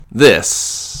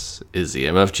This is the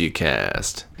MFG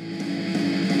Cast.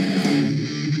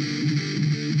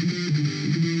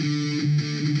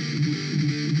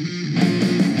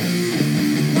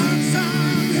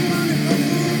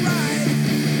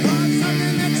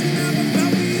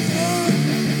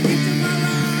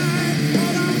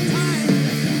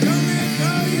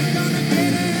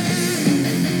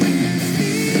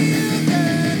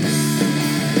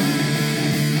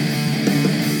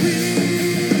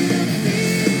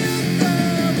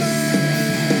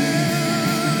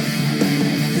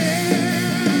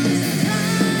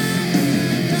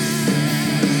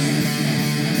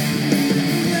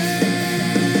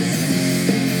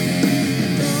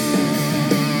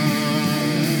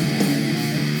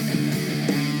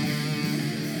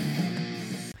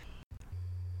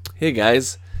 Hey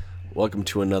guys, welcome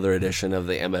to another edition of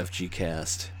the MFG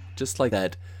Cast. Just like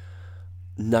that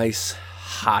nice,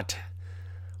 hot,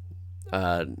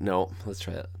 let's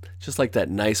try that. Just like that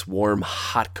nice, warm,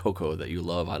 hot cocoa that you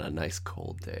love on a nice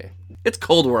cold day. It's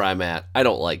cold where I'm at. I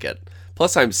don't like it.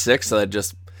 Plus I'm sick, so that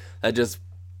just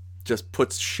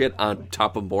puts shit on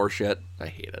top of more shit. I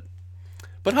hate it.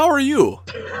 But how are you?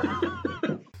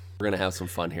 We're going to have some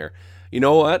fun here. You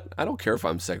know what? I don't care if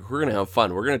I'm sick. We're going to have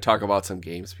fun. We're going to talk about some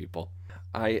games, people.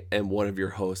 I am one of your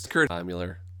hosts, Kurt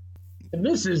Mueller. And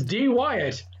this is D.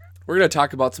 Wyatt. We're going to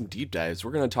talk about some deep dives.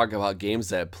 We're going to talk about games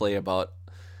that play about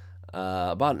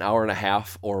an hour and a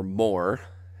half or more,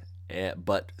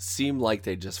 but seem like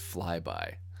they just fly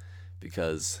by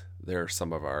because they're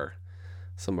some of our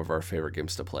favorite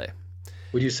games to play.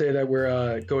 Would you say that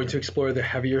we're going to explore the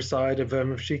heavier side of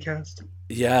MFG Cast?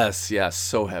 Yes,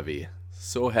 so heavy.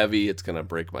 So heavy, it's going to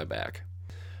break my back.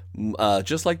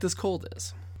 Just like this cold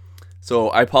is. So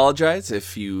I apologize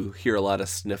if you hear a lot of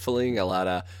sniffling,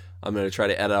 I'm going to try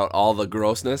to edit out all the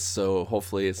grossness, so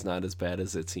hopefully it's not as bad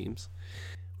as it seems.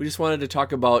 We just wanted to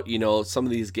talk about, some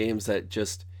of these games that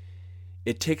just,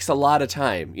 it takes a lot of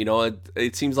time.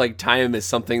 It seems like time is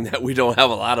something that we don't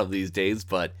have a lot of these days,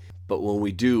 but when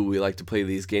we do, we like to play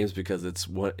these games because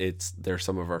they're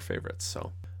some of our favorites,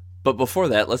 so. But before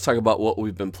that, let's talk about what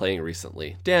we've been playing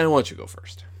recently. Dan, why don't you go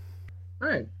first? All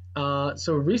right.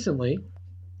 So recently,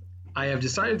 I have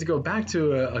decided to go back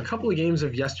to a couple of games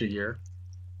of yesteryear,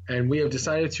 and we have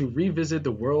decided to revisit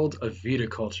the world of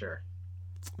Viticulture.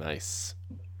 Nice.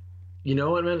 You know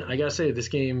what, man? I gotta say, this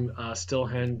game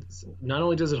not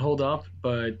only does it hold up,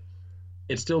 but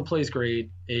it still plays great.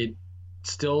 It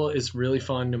still is really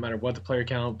fun no matter what the player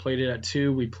count. Played it at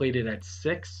 2, we played it at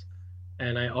 6.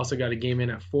 And I also got a game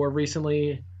in at 4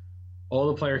 recently. All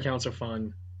the player counts are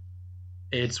fun.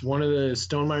 It's one of the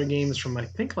Stonemaier games from, I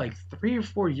think, like 3 or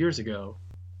 4 years ago.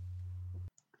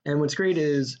 And what's great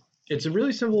is it's a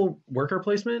really simple worker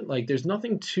placement. Like, there's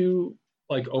nothing too,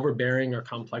 overbearing or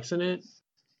complex in it.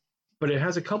 But it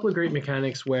has a couple of great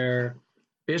mechanics where,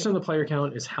 based on the player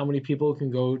count, is how many people can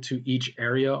go to each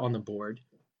area on the board.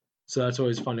 So that's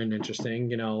always fun and interesting.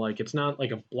 It's not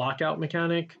like a blockout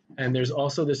mechanic. And there's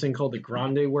also this thing called the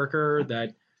Grande Worker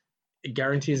that it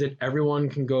guarantees that everyone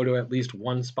can go to at least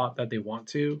one spot that they want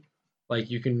to. Like,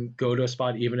 you can go to a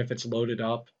spot even if it's loaded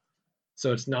up.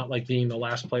 So it's not like being the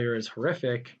last player is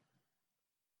horrific.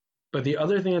 But the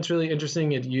other thing that's really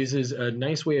interesting, it uses a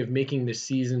nice way of making the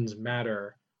seasons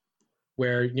matter.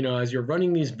 Where, as you're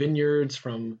running these vineyards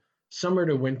from summer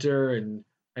to winter and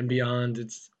beyond,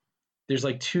 there's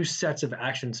like 2 sets of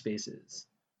action spaces.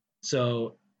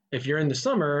 So if you're in the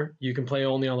summer, you can play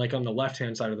only on the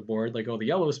left-hand side of the board, like all the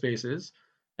yellow spaces.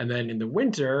 And then in the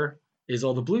winter is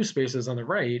all the blue spaces on the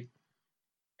right.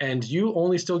 And you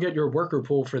only still get your worker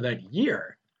pool for that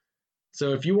year.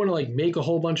 So if you want to make a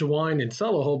whole bunch of wine and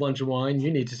sell a whole bunch of wine,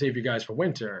 you need to save your guys for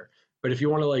winter. But if you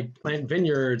want to plant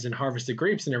vineyards and harvest the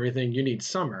grapes and everything, you need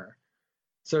summer.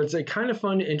 So it's a kind of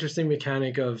fun, interesting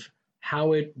mechanic of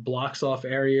how it blocks off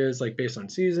areas based on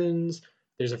seasons.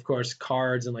 There's of course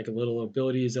cards and little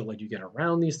abilities that let you get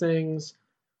around these things.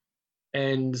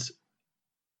 And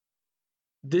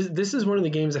this is one of the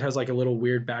games that has a little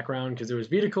weird background because there was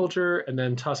Viticulture and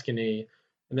then Tuscany,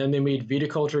 and then they made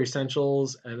Viticulture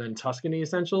Essentials and then Tuscany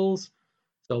Essentials.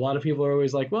 So a lot of people are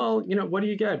always like, well, what do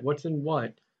you get? What's in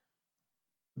what?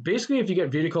 Basically, if you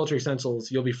get Viticulture Essentials,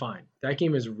 you'll be fine. That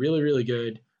game is really, really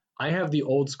good. I have the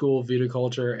old school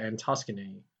Viticulture and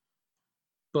Tuscany,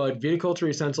 but Viticulture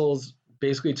Essentials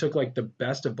basically took the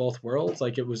best of both worlds.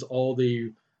 It was all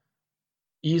the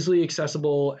easily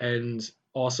accessible and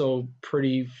also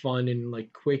pretty fun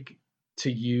and quick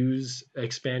to use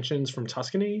expansions from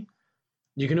Tuscany.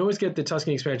 You can always get the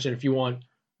Tuscany expansion if you want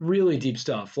really deep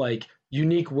stuff, like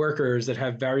unique workers that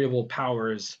have variable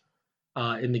powers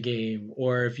in the game,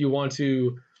 or if you want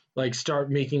to like start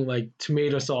making like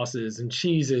tomato sauces and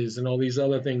cheeses and all these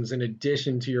other things in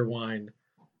addition to your wine.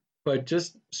 But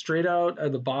just straight out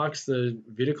of the box, the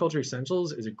Viticulture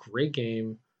Essentials is a great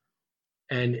game.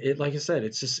 And it, like I said,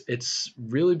 it's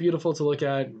really beautiful to look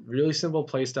at, really simple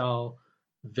playstyle,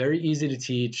 very easy to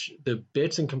teach. The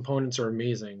bits and components are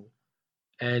amazing.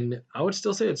 And I would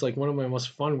still say it's like one of my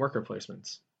most fun worker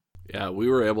placements. Yeah, we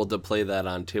were able to play that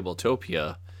on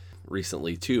Tabletopia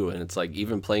recently too, and it's like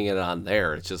even playing it on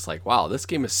there, it's just like, wow, this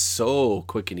game is so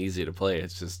quick and easy to play.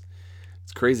 It's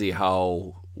crazy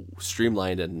how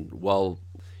streamlined and well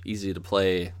easy to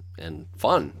play and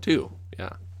fun too. Yeah.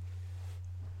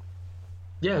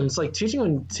 Yeah, and it's like teaching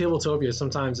on Tabletopia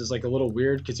sometimes is like a little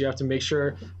weird because you have to make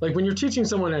sure, like when you're teaching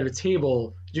someone at a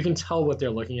table, you can tell what they're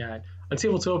looking at. On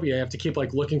Tabletopia, you have to keep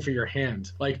like looking for your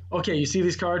hand. Like, okay, you see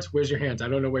these cards? Where's your hand? I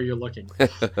don't know where you're looking.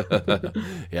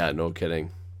 Yeah, no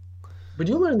kidding. But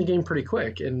you learn the game pretty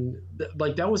quick, and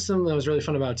like that was something that was really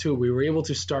fun about it too. We were able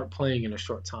to start playing in a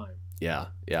short time. Yeah,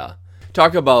 yeah.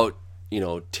 Talk about,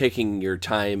 taking your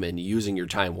time and using your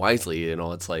time wisely.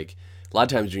 It's like a lot of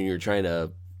times when you're trying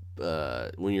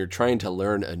to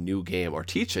learn a new game or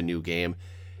teach a new game,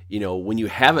 when you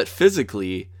have it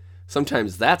physically,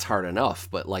 sometimes that's hard enough.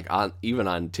 But like even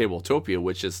on Tabletopia,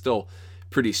 which is still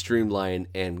pretty streamlined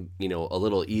and a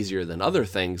little easier than other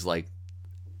things, like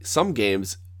some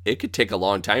games it could take a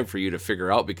long time for you to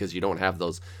figure out because you don't have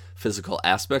those physical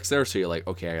aspects there. So you're like,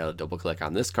 okay, I gotta double click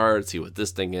on this card, see what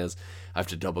this thing is. I have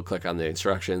to double click on the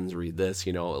instructions, read this.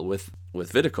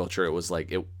 With Viticulture, it was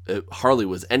like it hardly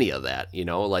was any of that.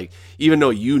 Like even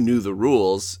though you knew the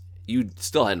rules, you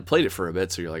still hadn't played it for a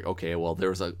bit. So you're like, okay, well there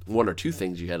was one or two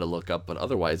things you had to look up, but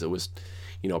otherwise it was,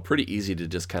 pretty easy to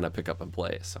just kind of pick up and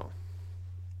play. So.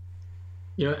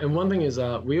 And one thing is,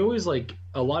 we always like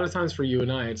a lot of times for you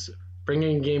and I, it's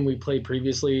bringing a game we played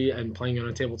previously and playing it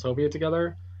on Tabletopia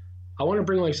together. I want to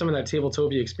bring like some of that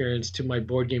Tabletopia experience to my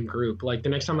board game group. Like the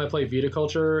next time I play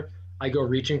Viticulture, I go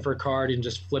reaching for a card and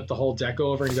just flip the whole deck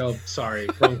over and go, sorry,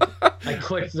 I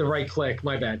clicked the right click,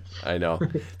 my bad. I know.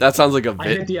 That sounds like I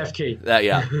hit the F key.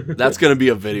 That's going to be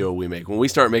a video we make. When we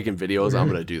start making videos, I'm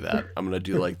going to do that. I'm going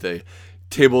to do like the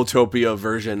Tabletopia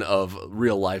version of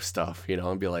real life stuff,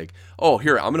 and be like, oh,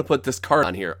 here, I'm going to put this card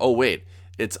on here. Oh, wait,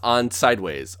 it's on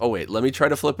sideways. Oh, wait, let me try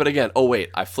to flip it again. Oh, wait,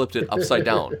 I flipped it upside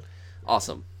down.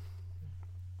 Awesome.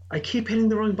 I keep hitting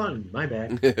the wrong button. My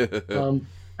bad.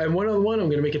 And one other one, I'm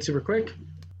going to make it super quick.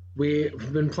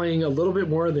 We've been playing a little bit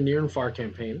more of the Near and Far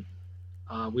campaign.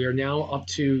 We are now up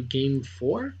to game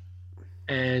 4.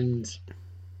 And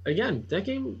again, that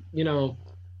game,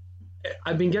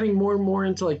 I've been getting more and more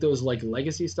into like those like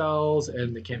legacy styles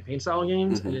and the campaign style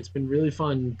games. Mm-hmm. And it's been really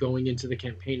fun going into the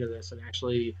campaign of this and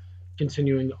actually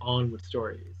continuing on with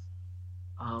stories.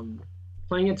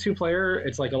 Playing it 2-player,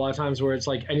 it's like a lot of times where it's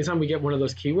like anytime we get one of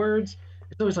those keywords,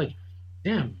 it's always like,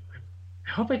 damn,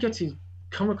 I hope I get to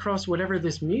come across whatever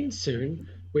this means soon.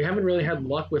 We haven't really had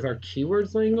luck with our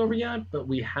keywords laying over yet, but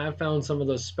we have found some of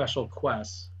those special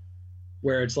quests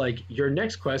where it's like your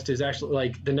next quest is actually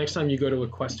like the next time you go to a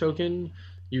quest token,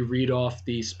 you read off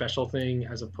the special thing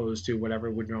as opposed to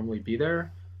whatever would normally be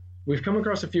there. We've come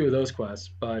across a few of those quests,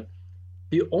 but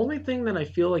the only thing that I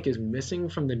feel like is missing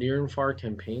from the Near and Far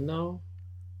campaign though,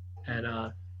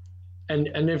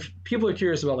 and if people are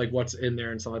curious about like what's in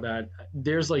there and stuff like that,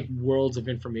 there's like worlds of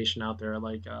information out there.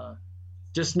 Like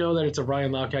just know that it's a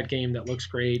Ryan Laukat game that looks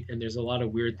great and there's a lot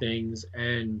of weird things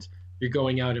and you're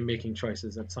going out and making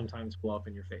choices that sometimes blow up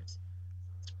in your face.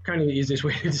 It's kind of the easiest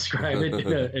way to describe it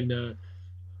in a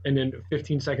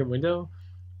 15-second window.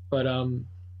 But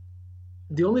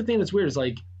the only thing that's weird is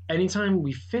like anytime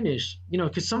we finish,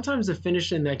 because sometimes the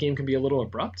finish in that game can be a little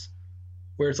abrupt.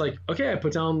 Where it's like, okay, I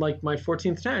put down like my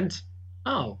 14th tent.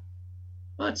 Oh,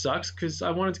 well, that sucks because I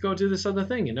wanted to go do this other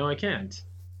thing and now I can't.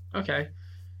 Okay.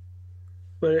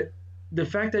 But the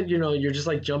fact that, you're just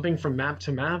like jumping from map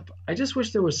to map, I just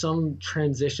wish there was some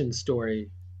transition story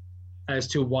as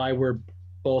to why we're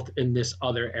both in this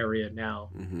other area now.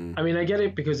 Mm-hmm. I mean, I get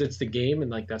it because it's the game and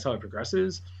like that's how it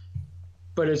progresses.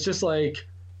 But it's just like,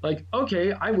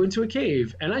 okay, I went to a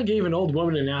cave and I gave an old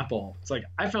woman an apple. It's like,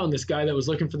 I found this guy that was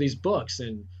looking for these books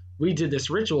and we did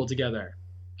this ritual together.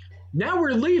 Now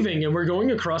we're leaving and we're going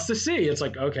across the sea. It's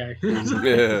like, okay.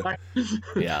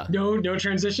 Yeah. No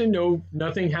transition,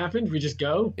 nothing happened. We just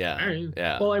go. Yeah. All right.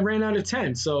 Yeah. Well, I ran out of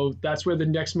tents, so that's where the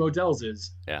next Modell's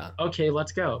is. Yeah. Okay,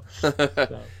 let's go. So.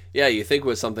 Yeah, you think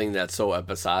with something that's so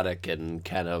episodic and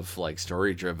kind of like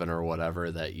story driven or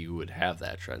whatever that you would have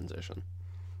that transition.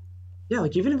 Yeah,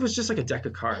 like even if it was just like a deck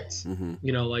of cards, mm-hmm.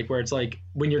 Like where it's like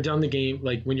when you're done the game,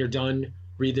 like when you're done,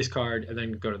 read this card and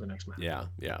then go to the next map.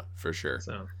 Yeah, for sure.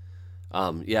 So,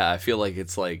 Yeah, I feel like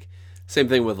it's like same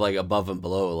thing with like Above and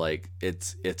Below. Like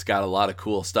it's got a lot of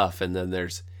cool stuff, and then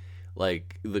there's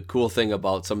like the cool thing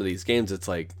about some of these games. It's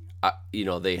like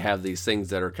they have these things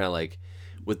that are kind of like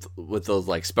with those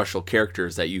like special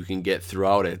characters that you can get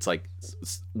throughout it. It's like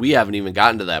we haven't even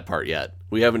gotten to that part yet.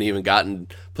 We haven't even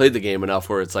played the game enough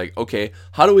where it's like, okay,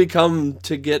 how do we come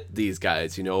to get these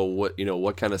guys?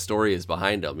 What kind of story is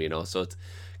behind them? So it's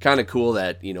kind of cool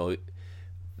that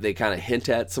they kind of hint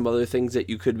at some other things that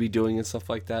you could be doing and stuff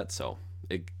like that. So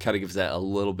it kind of gives that a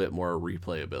little bit more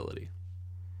replayability.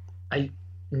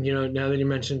 Now that you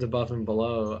mentioned Above and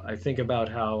Below, I think about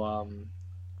how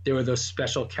there were those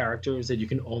special characters that you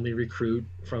can only recruit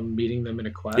from meeting them in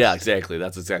a quest. Yeah, exactly.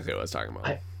 That's exactly what I was talking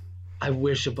about. I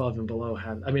wish Above and Below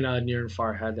had. Near and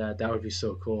Far had that. That would be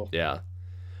so cool. Yeah.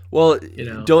 Well,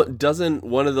 doesn't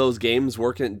one of those games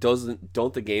work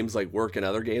don't the games like work in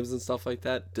other games and stuff like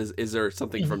that? Is there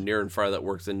something from Near and Far that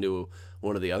works into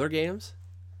one of the other games?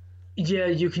 Yeah,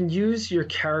 you can use your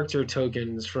character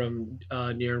tokens from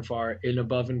Near and Far in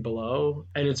Above and Below,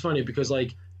 and it's funny because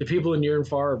like the people in Near and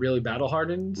Far are really battle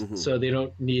hardened, so they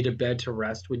don't need a bed to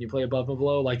rest when you play Above and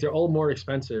Below. Like they're all more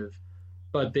expensive,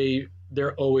 but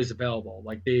they're always available.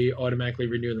 Like they automatically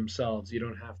renew themselves. You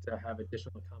don't have to have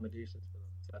additional accommodations for them.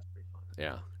 So that's pretty fun.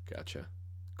 Yeah, gotcha.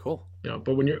 Cool.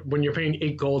 But when you're paying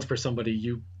 8 gold for somebody,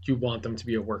 you want them to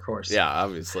be a workhorse. Yeah,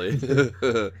 obviously.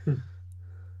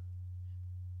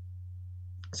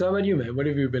 So how about you, man? What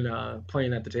have you been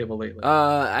playing at the table lately?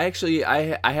 I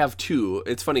have 2.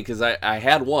 It's funny because I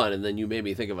had one and then you made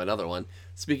me think of another one.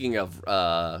 Speaking of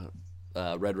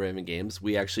Red Raven games,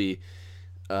 we actually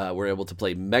were able to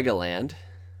play Megaland.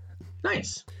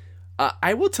 Nice.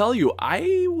 I will tell you,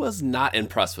 I was not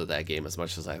impressed with that game as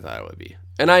much as I thought it would be.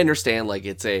 And I understand, like,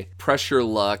 it's a pressure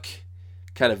luck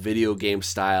kind of video game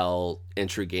style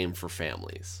entry game for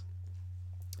families.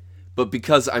 But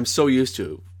because I'm so used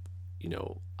to,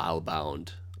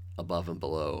 Outbound, Above and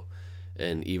Below,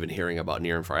 and even hearing about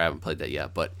Near and Far, I haven't played that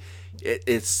yet, but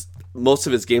it's most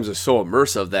of its games are so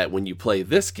immersive that when you play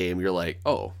this game, you're like,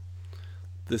 oh,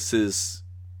 this is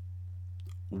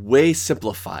way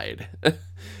simplified.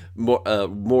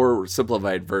 More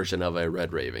simplified version of a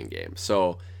Red Raven game.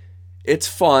 So it's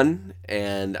fun,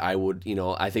 and I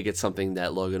think it's something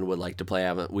that Logan would like to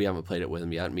play. We haven't played it with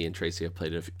him yet. Me and Tracy have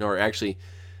played it, or actually,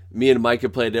 me and Mike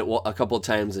have played it a couple of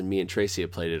times, and me and Tracy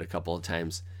have played it a couple of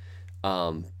times.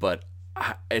 But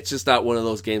it's just not one of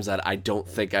those games that I don't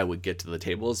think I would get to the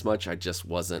table as much. I just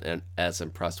wasn't as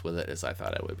impressed with it as I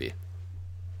thought I would be.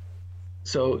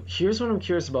 So here's what I'm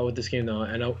curious about with this game, though,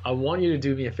 and I want you to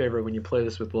do me a favor when you play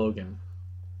this with Logan.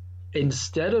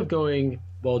 Instead of going,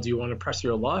 well, do you want to press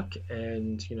your luck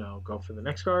and go for the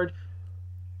next card?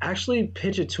 Actually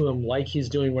pitch it to him like he's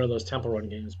doing one of those Temple Run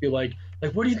games. Be like,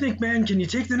 what do you think, man? Can you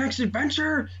take the next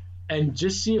adventure? And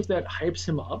just see if that hypes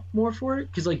him up more for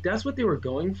it, because that's what they were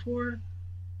going for.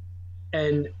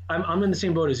 And I'm in the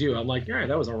same boat as you. I'm like, all right,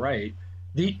 that was all right.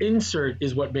 The insert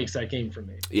is what makes that game for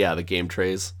me. Yeah, the game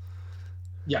trays.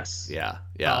 Yes. Yeah.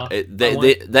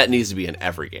 That needs to be in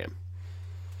every game.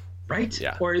 Right?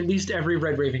 Yeah. Or at least every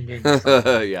Red Raven game.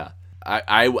 Yeah.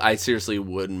 I seriously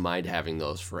wouldn't mind having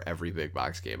those for every big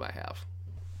box game I have.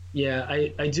 Yeah,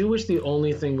 I do wish the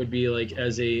only thing would be like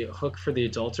as a hook for the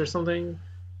adults or something,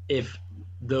 if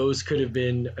those could have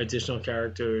been additional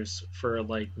characters for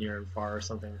like Near and Far or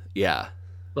something. Yeah.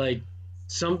 Like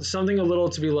something a little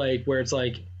to be like where it's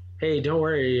like, hey, don't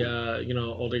worry,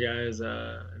 older guys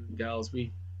and gals,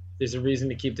 there's a reason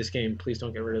to keep this game. Please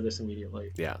don't get rid of this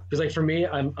immediately. Yeah. Because like for me,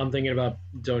 I'm thinking about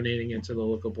donating it to the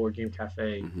local board game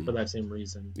cafe for that same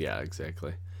reason. Yeah,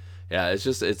 exactly. Yeah,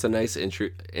 it's a nice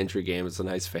entry game. It's a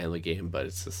nice family game, but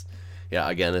it's just, yeah,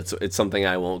 again, it's something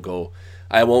I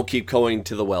won't keep going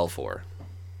to the well for.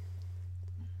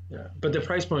 Yeah, but the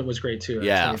price point was great too.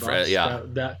 Yeah, yeah.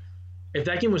 That if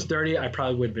that game was 30, I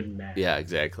probably would have been mad. Yeah,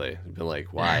 exactly. I've been like,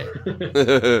 why?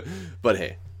 But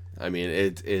hey, I mean,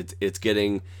 it's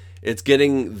getting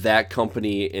that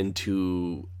company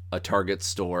into a Target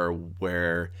store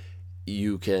where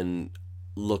you can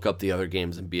look up the other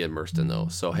games and be immersed in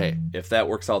those. So hey, if that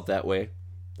works out that way,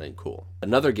 then cool.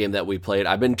 Another game that we played,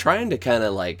 I've been trying to kind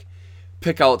of like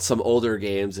pick out some older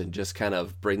games and just kind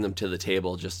of bring them to the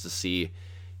table just to see,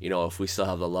 if we still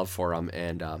have the love for them.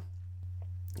 And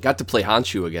got to play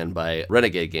Honshu again by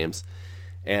Renegade Games,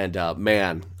 and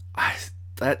man,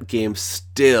 that game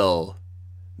still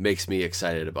makes me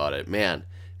excited about it. Man,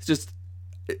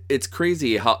 it's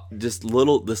crazy how this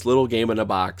little game in a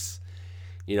box,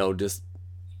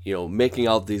 making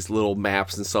out these little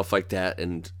maps and stuff like that,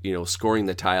 and scoring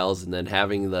the tiles, and then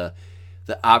having the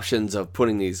the options of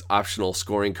putting these optional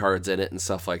scoring cards in it and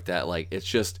stuff like that. Like,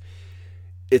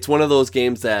 it's one of those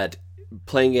games that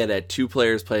playing it at 2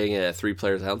 players, playing it at 3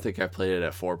 players. I don't think I've played it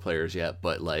at 4 players yet,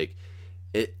 but like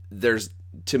there's,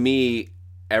 to me,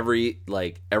 every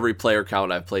player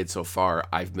count I've played so far,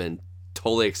 I've been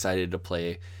totally excited to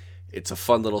play. It's a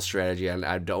fun little strategy, and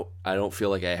I don't feel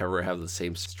like I ever have the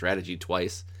same strategy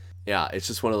twice. Yeah, it's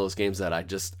just one of those games that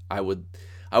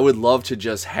I would love to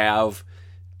just have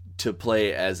to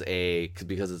play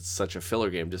because it's such a filler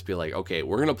game. Just be like, okay,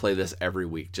 we're gonna play this every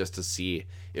week just to see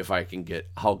if I can get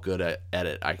how good at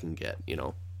it I can get.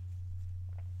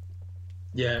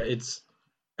 Yeah, it's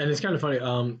kind of funny.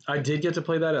 I did get to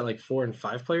play that at like 4 and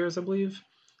 5 players, I believe.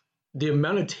 The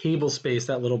amount of table space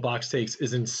that little box takes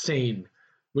is insane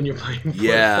when you're playing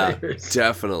 4 players.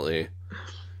 Definitely.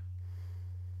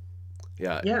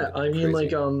 Yeah, I mean,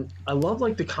 crazy. I love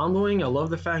like the comboing. I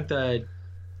love the fact that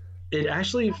it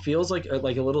actually feels like a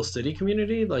little city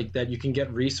community, like that you can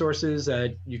get resources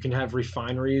that you can have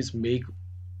refineries make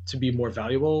to be more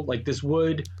valuable. Like, this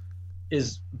wood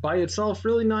is by itself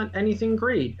really not anything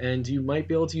great, and you might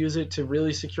be able to use it to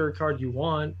really secure a card you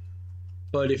want.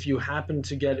 But if you happen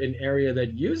to get an area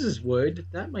that uses wood,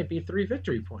 that might be 3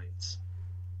 victory points.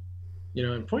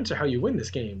 And points are how you win this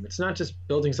game. It's not just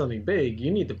building something big.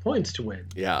 You need the points to win.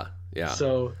 Yeah.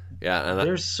 So and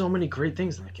there's so many great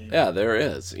things in that game. Yeah, there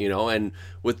is. And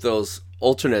with those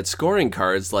alternate scoring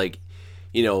cards, like,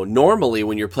 normally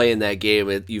when you're playing that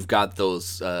game, you've got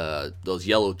those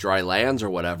yellow dry lands or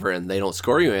whatever, and they don't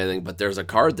score you anything. But there's a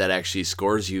card that actually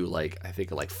scores you, I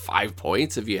think 5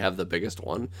 points if you have the biggest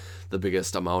one, the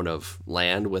biggest amount of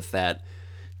land with that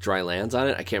dry lands on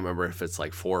it. I can't remember if it's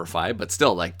 4 or 5, but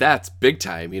still, that's big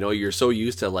time. You're so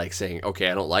used to saying, okay,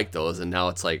 I don't like those, and now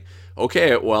it's like,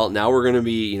 okay, well, now we're gonna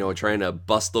be trying to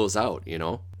bust those out.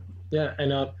 Yeah,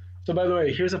 and so by the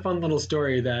way, here's a fun little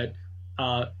story that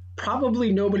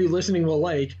probably nobody listening will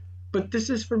like, but this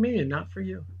is for me and not for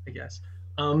you, I guess.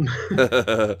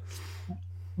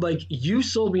 You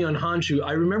sold me on Honshu.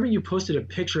 I remember you posted a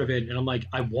picture of it, and I'm like,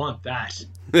 I want that.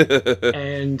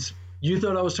 And you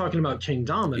thought I was talking about King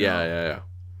Domino. Yeah.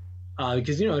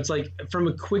 Because it's from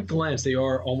a quick glance, they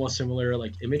are almost similar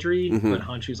imagery, mm-hmm. but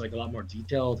Honshu's a lot more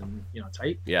detailed and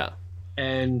tight. Yeah.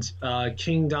 And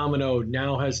King Domino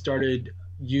now has started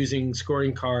using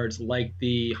scoring cards like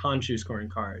the Honshu scoring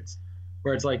cards,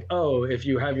 where it's if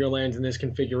you have your lands in this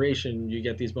configuration, you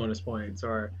get these bonus points,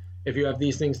 or if you have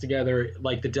these things together,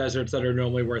 like the deserts that are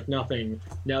normally worth nothing,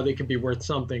 now they could be worth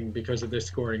something because of this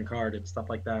scoring card and stuff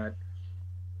like that.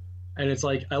 And it's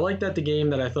I like that the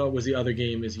game that I thought was the other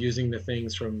game is using the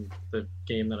things from the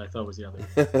game that I thought was the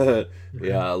other.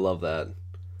 Yeah, I love that.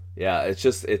 Yeah,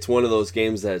 it's one of those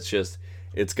games that's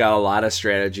it's got a lot of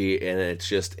strategy, and it's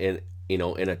just in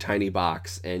a tiny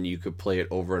box, and you could play it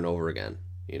over and over again.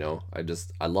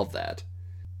 I love that.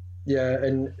 Yeah,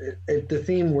 and the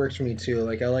theme works for me too.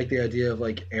 I like the idea of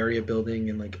area building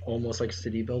and almost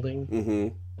city building. Mm-hmm.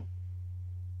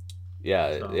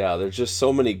 Yeah, so. Yeah, there's just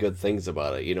so many good things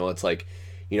about it. It's I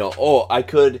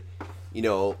could,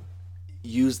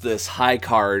 use this high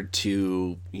card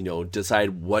to,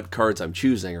 decide what cards I'm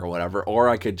choosing or whatever, or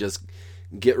I could just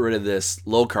get rid of this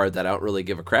low card that I don't really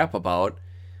give a crap about,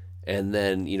 and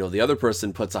then, the other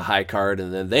person puts a high card,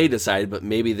 and then they decide, but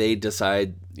maybe they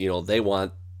decide, they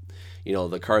want,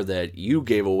 the card that you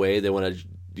gave away, they want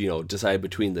to, decide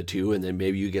between the two, and then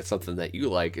maybe you get something that you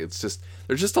like. It's just,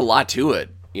 there's just a lot to it.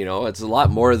 It's a lot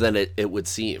more than it would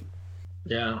seem.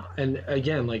 Yeah, and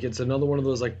again, it's another one of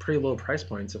those pretty low price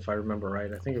points, if I remember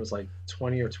right. I think it was $20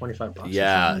 or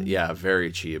 $25. Yeah, very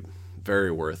cheap,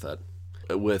 very worth it.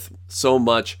 With so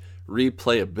much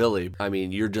replayability, I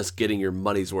mean, you're just getting your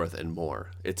money's worth and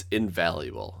more. It's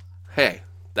invaluable. Hey,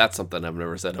 that's something I've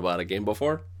never said about a game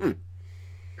before.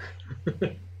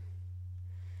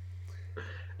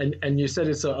 And you said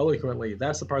it so eloquently.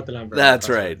 That's the part that I'm very That's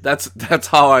right. With. That's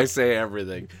how I say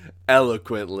everything.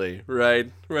 Eloquently.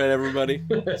 Right? Right, everybody?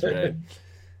 That's right.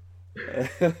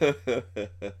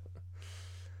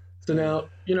 So now,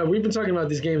 we've been talking about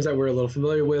these games that we're a little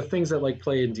familiar with, things that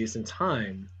play in decent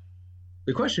time.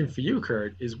 The question for you,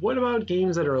 Kurt, is what about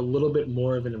games that are a little bit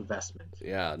more of an investment?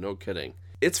 Yeah, no kidding.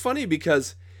 It's funny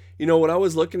because, when I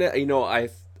was looking at,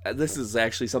 this is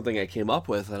actually something I came up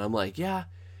with, and I'm like, yeah,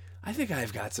 I think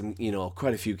I've got some,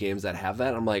 quite a few games that have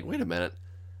that. I'm like, wait a minute.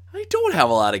 I don't have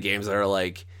a lot of games that are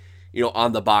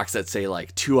on the box that say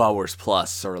 2 hours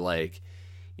plus or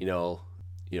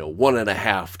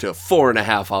 1.5 to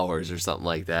 4.5 hours or something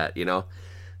like that,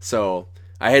 So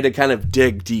I had to kind of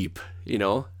dig deep,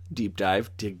 deep dive,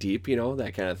 dig deep,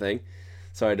 that kind of thing.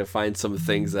 So I had to find some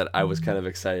things that I was kind of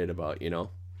excited about,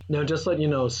 Now, just let you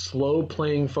know, slow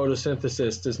playing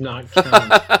photosynthesis does not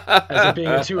count as it being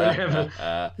a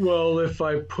 2.5. Well, if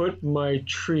I put my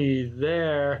tree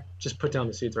there, just put down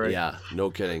the seeds, right? Yeah, no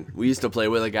kidding. We used to play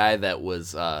with a guy that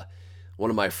was one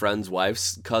of my friend's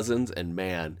wife's cousins, and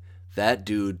man, that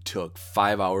dude took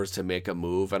 5 hours to make a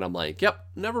move, and I'm like, yep,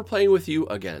 never playing with you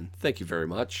again. Thank you very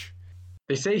much.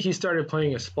 They say he started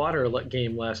playing a Splatter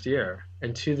game last year,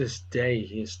 and to this day,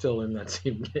 he's still in that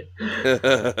same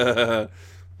game.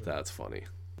 That's funny.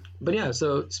 But yeah,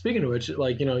 so speaking of which,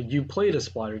 like, you know, you played a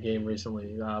Splatter game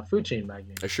recently, Food Chain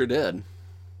Magnate. I sure did.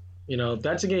 You know,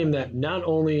 that's a game that not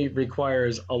only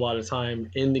requires a lot of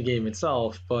time in the game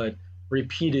itself, but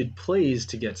repeated plays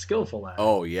to get skillful at.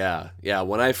 Oh yeah, yeah.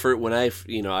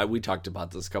 We talked about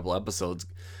this a couple episodes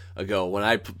ago. When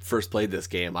I first played this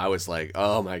game, I was like,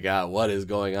 oh my god, what is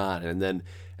going on? And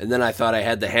then I thought I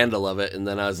had the handle of it, and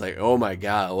then I was like, oh my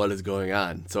god, what is going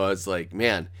on? So I was like,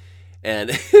 man.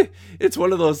 And it's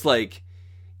one of those, like,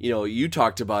 you know, you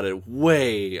talked about it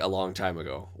way a long time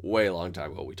ago.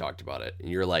 We talked about it. And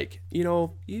you're like, you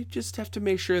know, you just have to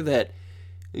make sure that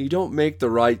you don't make the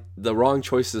wrong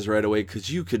choices right away, because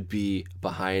you could be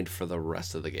behind for the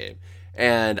rest of the game.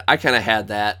 And I kind of had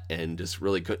that and just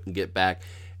really couldn't get back.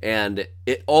 And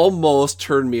it almost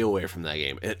turned me away from that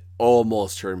game. I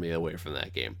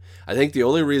think the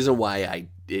only reason why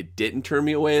it didn't turn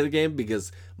me away of the game,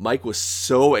 because Mike was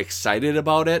so excited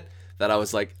about it that I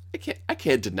was like, I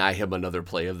can't deny him another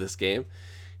play of this game.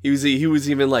 He was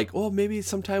even like, oh, maybe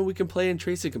sometime we can play and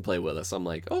Tracy can play with us. I'm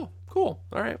like, oh, cool,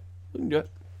 all right, we can do it.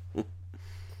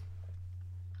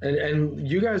 And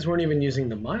you guys weren't even using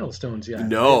the milestones yet.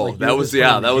 No, right? Like, that was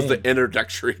the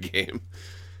introductory game.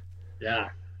 Yeah.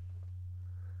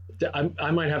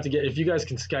 I might have to get, if you guys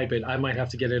can Skype it, I might have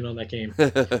to get in on that game.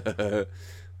 That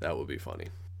would be funny.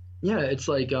 Yeah, it's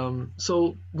like,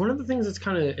 so one of the things that's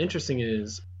kind of interesting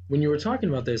is when you were talking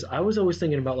about this, I was always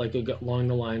thinking about like along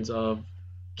the lines of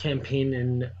campaign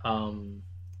and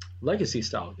legacy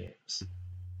style games,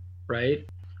 right?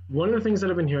 One of the things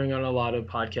that I've been hearing on a lot of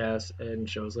podcasts and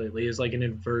shows lately is like an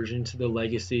aversion to the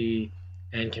legacy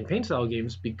and campaign style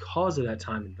games because of that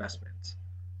time investment.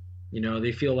 You know,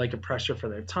 they feel like a pressure for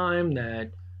their time,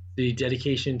 that the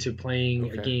dedication to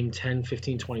playing a game 10,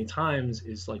 15, 20 times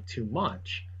is like too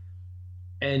much.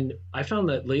 And I found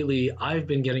that lately I've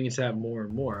been getting into that more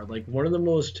and more. Like, one of the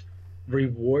most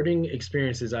rewarding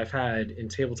experiences I've had in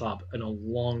tabletop in a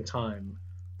long time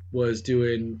was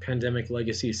doing Pandemic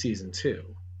Legacy Season 2.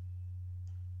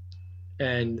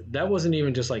 And that wasn't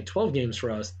even just like 12 games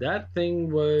for us. That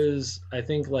thing was, I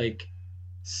think, like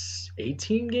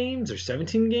 18 games or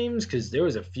 17 games, because there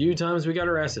was a few times we got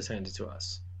our asses handed to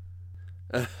us.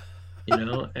 You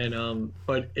know, and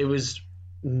but it was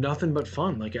nothing but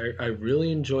fun. Like, I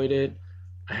really enjoyed it.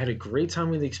 I had a great time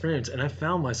with the experience, and I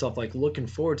found myself like looking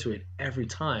forward to it every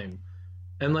time.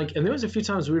 And there was a few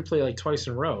times we would play like twice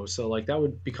in a row, so like that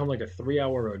would become like a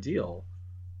 3-hour ordeal.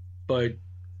 But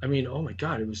I mean, oh my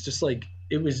god, it was just like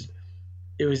it was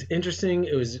interesting.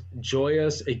 It was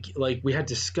joyous. Like, we had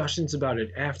discussions about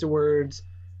it afterwards,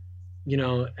 you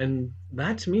know, and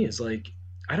that to me is like,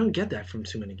 I don't get that from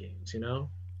too many games, you know?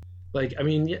 Like, I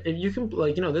mean, you can,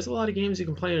 like, you know, there's a lot of games you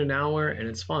can play in an hour and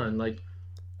it's fun. Like,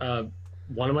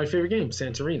 one of my favorite games,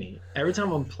 Santorini. Every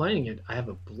time I'm playing it, I have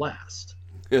a blast,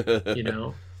 you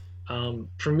know?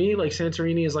 For me, like,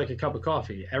 Santorini is like a cup of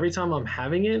coffee. Every time I'm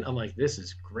having it, I'm like, this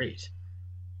is great.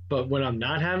 But when I'm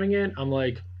not having it, I'm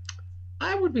like,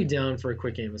 I would be down for a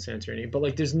quick game of Santorini, but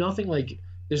like there's nothing, like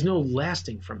there's no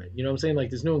lasting from it. You know what I'm saying?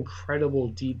 Like, there's no incredible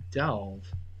deep delve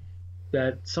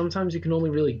that sometimes you can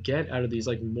only really get out of these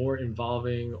like more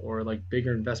involving or like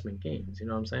bigger investment games. You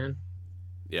know what I'm saying?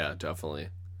 Yeah, definitely.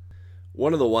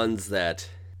 One of the ones that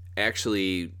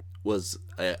actually was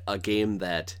a game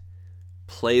that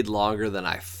played longer than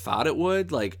I thought it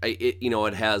would. Like,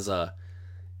 it has a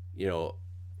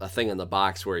thing in the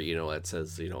box where, you know, it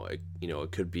says,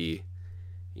 it could be,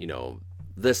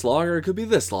 this long, or it could be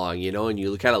this long, and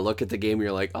you kind of look at the game and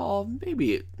you're like, oh,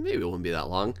 maybe it wouldn't be that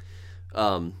long.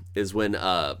 Is when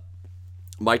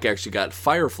Mike actually got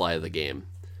Firefly the game,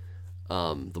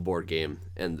 the board game,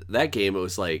 and that game, it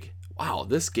was like, wow,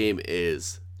 this game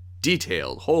is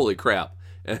detailed. Holy crap.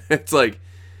 And it's like,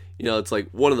 it's like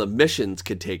one of the missions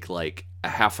could take like a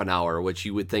half an hour, which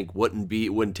you would think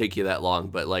wouldn't take you that long,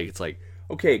 but like, it's like,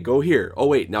 okay, go here. Oh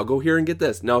wait, now go here and get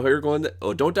this. Now here going.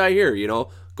 Oh, don't die here.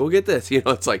 Go get this.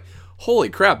 It's like, holy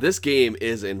crap, this game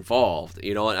is involved.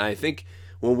 And I think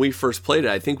when we first played it,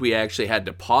 I think we actually had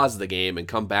to pause the game and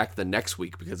come back the next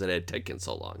week because it had taken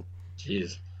so long.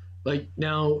 Jeez, like,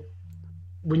 now,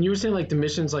 when you were saying like the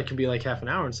missions like could be like half an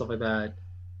hour and stuff like that,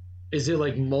 Is it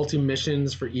like multi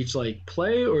missions for each like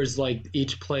play, or is like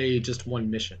each play just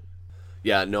one mission?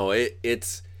 Yeah, no,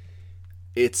 it's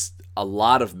a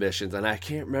lot of missions, and I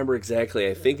can't remember exactly.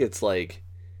 I think it's like,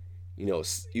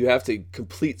 you have to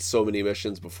complete so many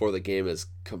missions before the game is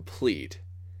complete,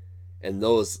 and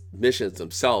those missions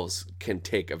themselves can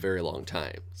take a very long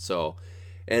time. So,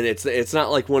 and it's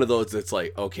not like one of those that's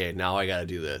like, okay, now I got to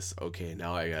do this. Okay,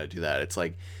 now I got to do that. It's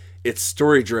like it's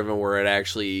story driven where it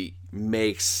actually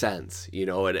makes sense.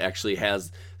 It actually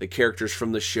has the characters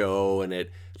from the show, and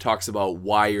it talks about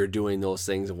why you're doing those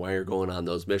things and why you're going on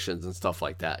those missions and stuff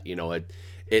like that.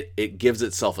 It gives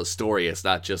itself a story. It's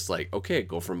not just like, okay,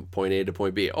 go from point A to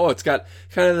point B. Oh, it's got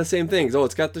kind of the same things. Oh,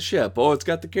 it's got the ship. Oh, it's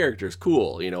got the characters.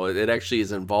 Cool. It actually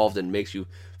is involved and makes you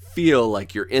feel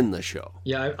like you're in the show.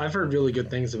 Yeah, I've heard really good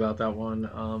things about that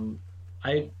one.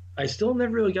 I still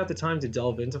never really got the time to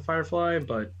delve into Firefly,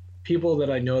 but people that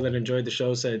I know that enjoyed the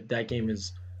show said that game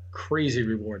is crazy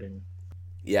rewarding.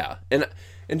 Yeah, and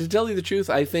to tell you the truth,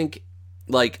 I think,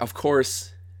 like, of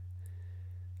course,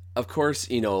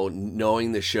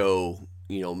 knowing the show,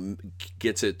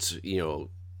 gets it,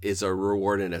 is a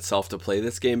reward in itself to play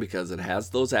this game because it has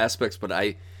those aspects. But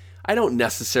I don't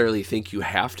necessarily think you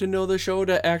have to know the show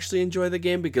to actually enjoy the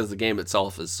game, because the game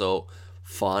itself is so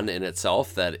fun in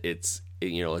itself that it's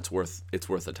worth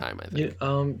the time, I think.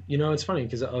 It's funny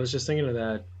because I was just thinking of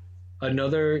that.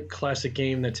 Another classic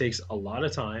game that takes a lot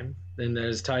of time and that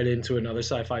is tied into another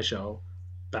sci-fi show,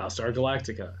 Battlestar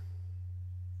Galactica.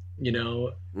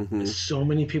 Hmm. So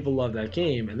many people love that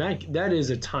game, and that is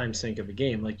a time sink of a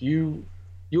game. Like you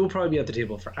will probably be at the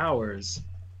table for hours,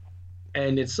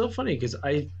 and it's so funny because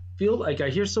I feel like I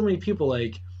hear so many people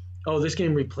like, "Oh, this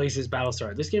game replaces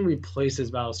Battlestar. This game replaces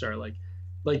Battlestar."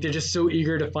 Like they're just so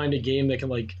eager to find a game that can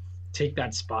like take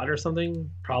that spot or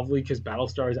something. Probably because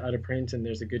Battlestar is out of print, and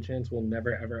there's a good chance we'll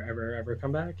never ever ever ever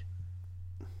come back.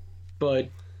 But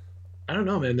I don't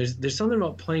know, man. There's something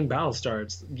about playing Battlestar.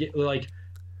 It's like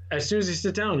as soon as you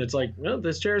sit down, it's like, well,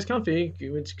 this chair is comfy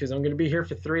because I'm going to be here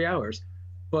for 3 hours.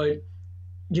 But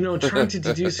trying to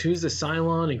deduce who's the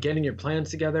Cylon and getting your plans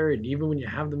together, and even when you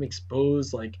have them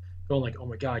exposed, like going like, oh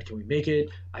my God, can we make it?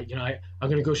 I'm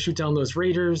going to go shoot down those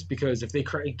raiders because if they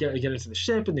get into the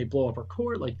ship and they blow up our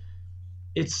core, like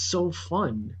it's so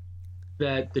fun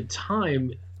that the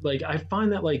time, like I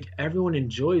find that like everyone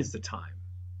enjoys the time.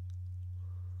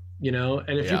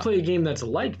 And if you Yeah. play a game that's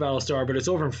like Battlestar but it's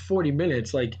over in 40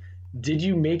 minutes, like did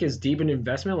you make as deep an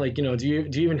investment? Like, do you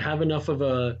even have enough of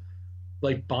a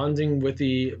like bonding with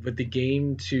the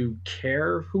game to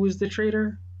care who is the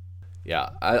traitor? Yeah,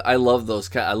 I love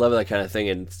I love that kind of thing,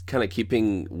 and kind of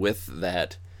keeping with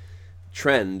that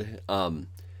trend. One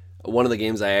of the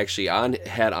games I actually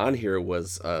had on here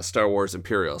was Star Wars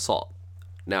Imperial Assault.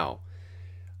 Now,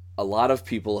 a lot of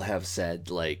people have said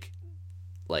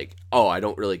oh, I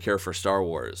don't really care for Star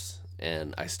Wars,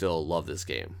 and I still love this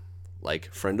game.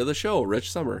 Like friend of the show, Rich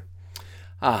Summer.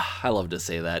 I love to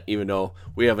say that, even though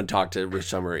we haven't talked to Rich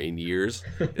Summer in years.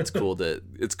 It's cool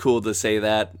to say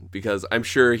that, because I'm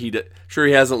sure he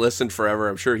hasn't listened forever.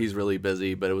 I'm sure he's really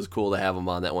busy, but it was cool to have him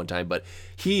on that one time. But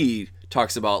he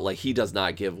talks about like he does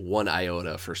not give one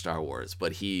iota for Star Wars,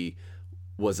 but he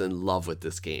was in love with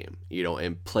this game,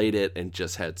 and played it and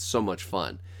just had so much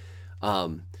fun.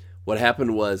 What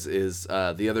happened was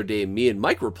the other day me and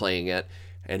Mike were playing it,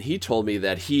 and he told me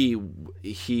that he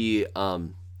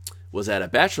was at a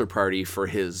bachelor party for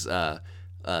his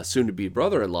soon-to-be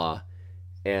brother-in-law,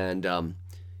 and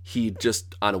he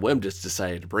just on a whim just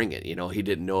decided to bring it. He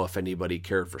didn't know if anybody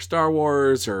cared for Star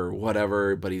Wars or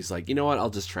whatever, but he's like, you know what,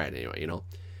 I'll just try it anyway.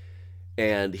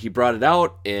 And he brought it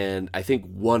out, and I think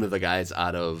one of the guys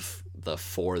out of the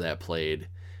four that played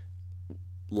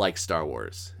liked Star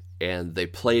Wars. And they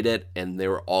played it, and they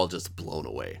were all just blown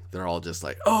away. They're all just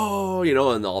like, oh,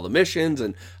 and all the missions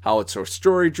and how it's so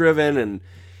story driven, and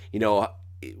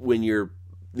when you're,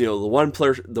 the one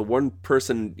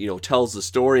person tells the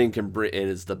story and can bring and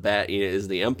is is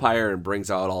the Empire and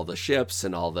brings out all the ships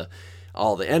and all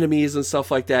the enemies and stuff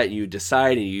like that. And you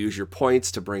decide and you use your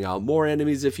points to bring out more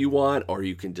enemies if you want, or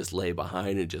you can just lay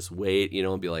behind and just wait,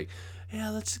 and be like, yeah,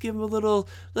 let's give them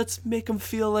let's make them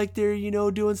feel like they're,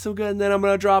 doing some good, and then I'm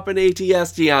going to drop an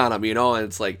ATSD on them, and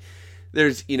it's like,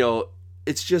 there's,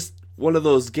 it's just one of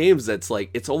those games that's like,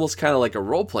 it's almost kind of like a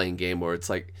role-playing game where it's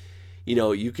like,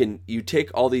 you take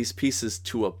all these pieces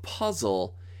to a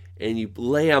puzzle and you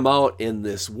lay them out in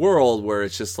this world where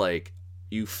it's just like,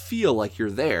 you feel like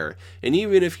you're there. And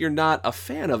even if you're not a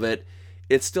fan of it,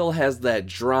 it still has that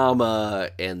drama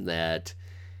and that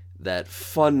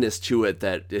funness to it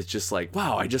that it's just like,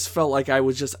 wow, I just felt like I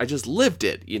just lived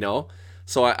it,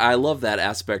 So I love that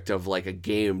aspect of like a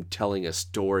game telling a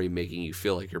story, making you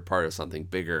feel like you're part of something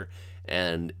bigger.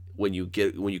 And when you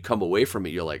come away from it,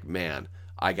 you're like, man,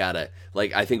 I gotta,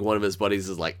 like, I think one of his buddies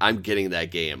is like, I'm getting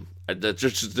that game. There's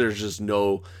just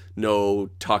no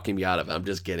talking me out of it. I'm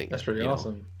just getting That's it. pretty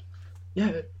awesome.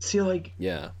 Yeah, see, like,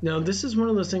 Yeah. now this is one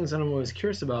of those things that I'm always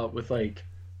curious about with like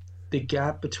the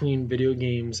gap between video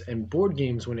games and board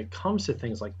games when it comes to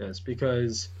things like this.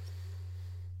 Because,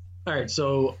 all right,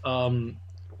 so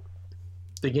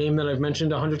the game that I've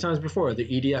mentioned 100 times before, the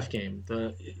EDF game,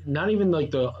 the not even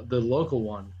like the local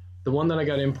one, the one that I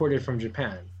got imported from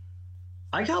Japan.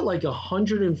 I got like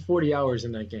 140 hours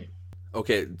in that game.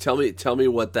 Okay, tell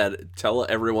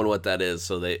everyone what that is,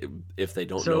 so if they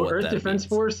don't know what Earth that Defense means.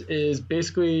 Force is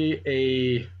basically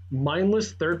a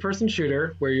mindless third-person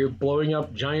shooter where you're blowing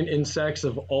up giant insects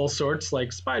of all sorts,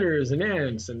 like spiders and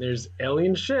ants, and there's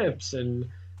alien ships and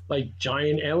like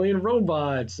giant alien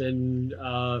robots and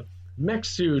mech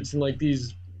suits and like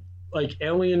these like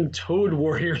alien toad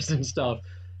warriors and stuff.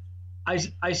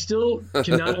 I still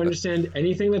cannot understand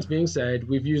anything that's being said.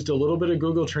 We've used a little bit of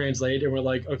Google Translate, and we're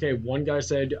like, okay, one guy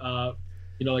said,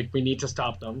 like we need to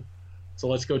stop them, so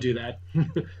let's go do that.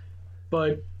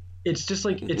 But it's just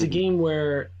like it's a game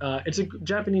where it's a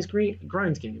Japanese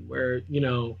grind game where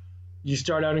you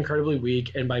start out incredibly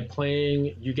weak, and by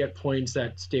playing, you get points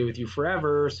that stay with you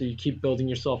forever. So you keep building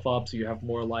yourself up, so you have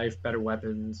more life, better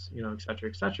weapons, et cetera,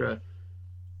 et cetera.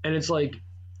 And it's like,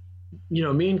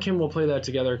 me and Kim will play that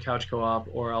together, couch co-op,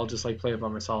 or I'll just like play it by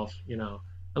myself, and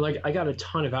like I got a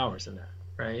ton of hours in that,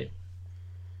 right?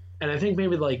 And I think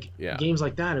maybe like games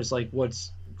like that is like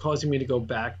what's causing me to go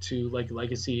back to like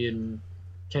legacy and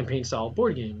campaign style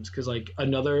board games, because like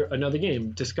another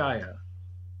game, Disgaea,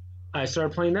 I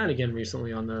started playing that again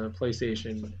recently on the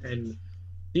PlayStation, and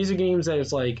these are games that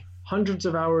it's like hundreds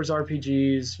of hours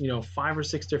RPGs, 5 or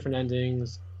 6 different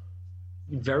endings,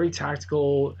 very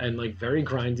tactical and like very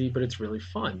grindy, but it's really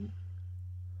fun.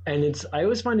 And I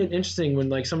always find it interesting when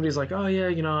like somebody's like, oh yeah,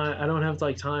 I don't have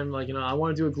like time, like I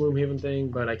want to do a Gloomhaven thing,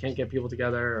 but I can't get people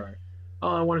together, or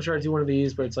oh, I want to try to do one of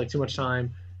these, but it's like too much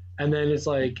time. And then it's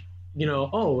like,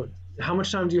 oh, how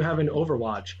much time do you have in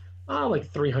Overwatch? Oh,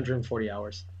 like 340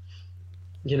 hours.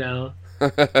 And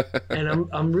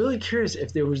I'm really curious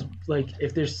if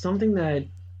there's something that,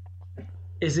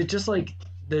 is it just like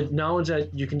the knowledge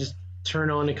that you can just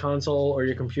turn on a console or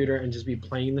your computer and just be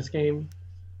playing this game?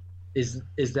 Is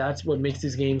that what makes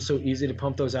these games so easy to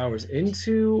pump those hours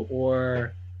into?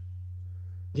 Or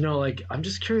like, I'm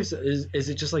just curious, is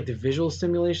it just like the visual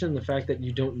stimulation, the fact that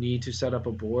you don't need to set up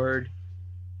a board?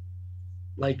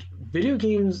 Like video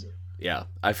games. Yeah,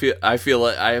 I feel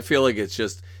like it's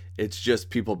just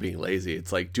people being lazy.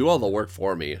 It's like, do all the work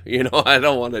for me. I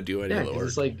don't want to do any of the work.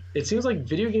 It's like, it seems like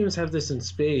video games have this in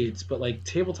spades, but like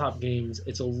tabletop games,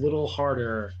 it's a little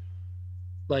harder.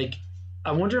 Like,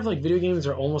 I wonder if like video games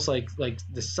are almost like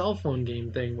the cell phone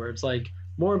game thing, where it's like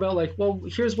more about like, well,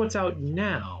 here's what's out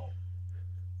now,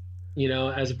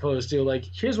 as opposed to like,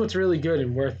 here's what's really good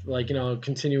and worth like,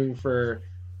 continuing for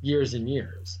years and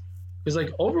years. Because like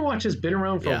Overwatch has been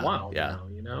around for a while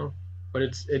now, but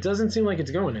it doesn't seem like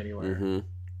it's going anywhere. Mm-hmm.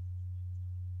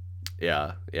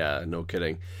 Yeah, no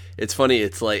kidding. It's funny.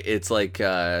 It's like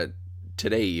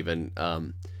today even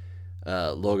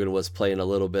Logan was playing a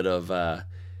little bit of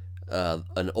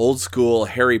an old school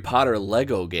Harry Potter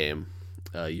Lego game,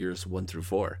 years 1 through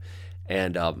 4,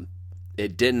 and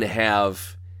it didn't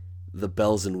have the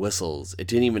bells and whistles. It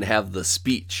didn't even have the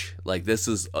speech. Like, this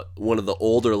is one of the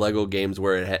older Lego games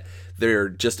where they're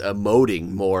just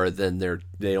emoting more than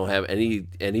they don't have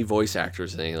any voice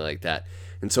actors or anything like that.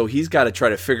 And so he's got to try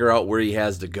to figure out where he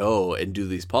has to go and do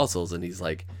these puzzles. And he's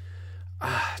like,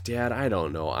 Dad, I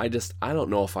don't know. I don't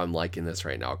know if I'm liking this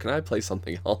right now. Can I play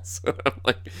something else?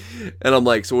 and I'm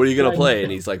like, so what are you going to play?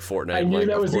 And he's like, Fortnite. I knew like,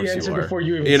 that was the answer before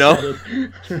you even said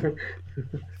it.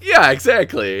 Yeah,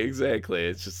 exactly.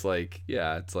 It's just like,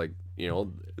 it's like,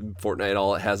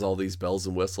 Fortnite has all these bells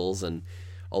and whistles and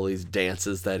all these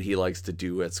dances that he likes to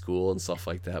do at school and stuff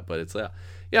like that. But it's,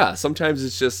 sometimes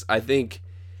it's just, I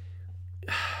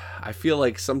feel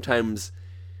like sometimes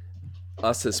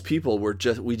us as people,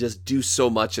 we just do so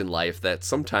much in life that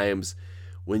sometimes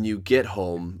when you get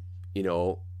home,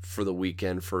 for the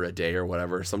weekend, for a day or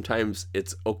whatever, sometimes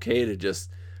it's okay to just,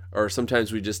 or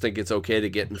sometimes we just think it's okay to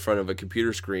get in front of a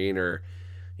computer screen or,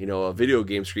 a video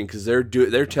game screen, because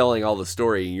they're telling all the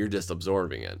story and you're just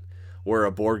absorbing it. Where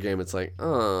a board game, it's like,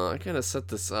 oh, I gotta set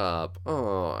this up.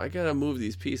 Oh, I gotta move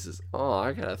these pieces. Oh,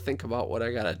 I gotta think about what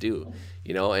I gotta do.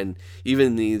 And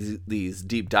even these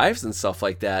deep dives and stuff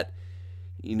like that,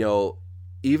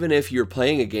 even if you're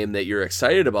playing a game that you're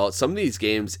excited about, some of these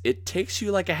games, it takes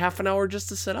you like a half an hour just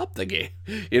to set up the game,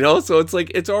 So it's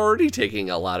like it's already taking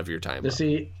a lot of your time up.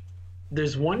 See,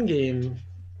 there's one game,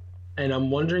 and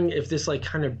I'm wondering if this like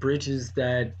kind of bridges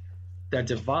that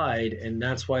divide, and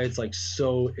that's why it's like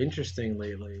so interesting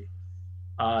lately.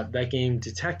 That game,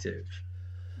 Detective,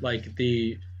 like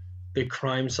the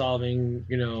crime solving,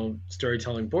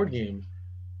 storytelling board game.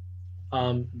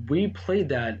 We played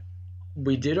that.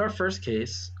 We did our first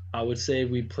case. I would say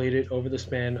we played it over the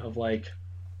span of like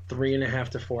 3.5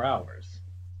 to 4 hours.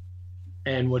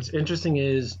 And what's interesting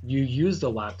is you use the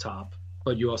laptop,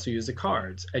 but you also use the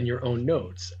cards and your own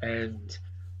notes and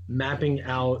mapping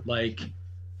out like,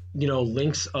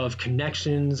 links of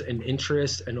connections and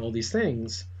interests and all these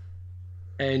things.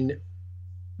 And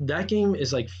that game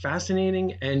is like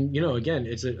fascinating. And, again,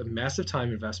 it's a massive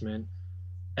time investment.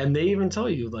 And they even tell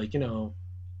you, like,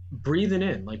 breathe it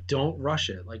in, like, don't rush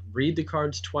it, like, read the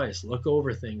cards twice, look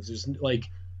over things. There's like,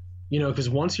 because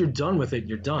once you're done with it,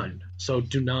 you're done. So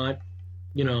do not,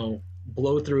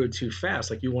 blow through it too fast.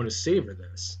 Like, you want to savor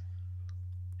this.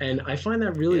 And I find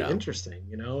that really interesting.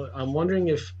 I'm wondering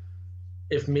if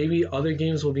maybe other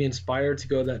games will be inspired to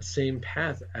go that same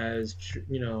path as,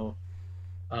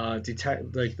 like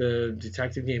the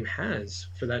detective game has,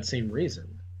 for that same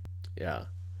reason. Yeah.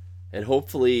 And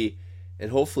hopefully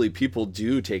people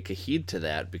do take a heed to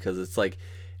that, because it's like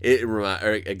it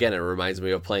reminds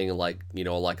me of playing like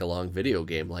a long video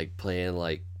game, like playing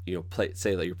like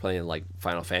say that you're playing like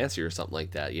Final Fantasy or something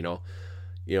like that.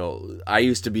 I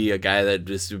used to be a guy that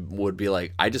just would be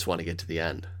like, I just want to get to the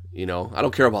end. I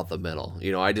don't care about the middle.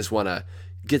 I just want to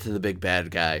get to the big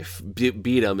bad guy,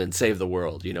 beat him, and save the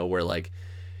world. Where like,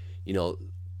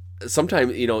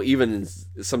 sometimes even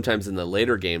sometimes in the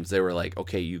later games they were like,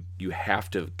 okay, you have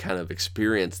to kind of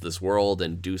experience this world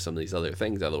and do some of these other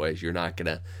things, otherwise you're not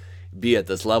gonna be at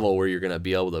this level where you're gonna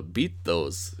be able to beat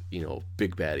those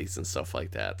big baddies and stuff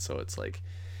like that. So it's like,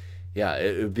 yeah,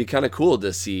 it would be kind of cool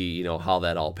to see how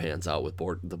that all pans out with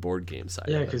the board game side.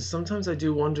 Yeah, because sometimes I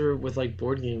do wonder with like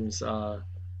board games.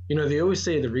 They always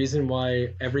say the reason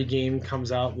why every game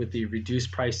comes out with the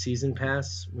reduced price season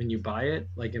pass when you buy it,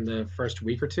 like in the first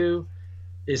week or two,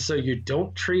 is so you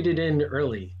don't trade it in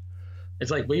early. It's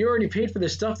like, well, you already paid for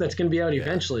this stuff that's going to be out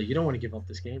eventually. You don't want to give up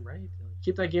this game, right?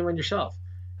 Keep that game on your shelf.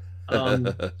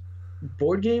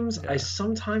 Board games, I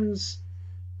sometimes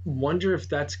wonder if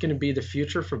that's going to be the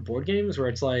future for board games, where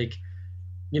it's like,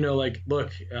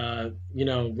 look, we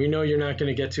know you're not going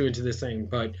to get too into this thing,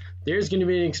 but there's going to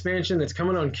be an expansion that's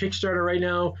coming on Kickstarter right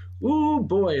now. Ooh,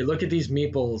 boy, look at these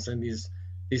meeples and these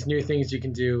new things you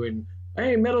can do. And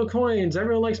hey, metal coins.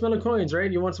 Everyone likes metal coins,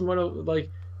 right? You want some metal, like,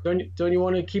 don't you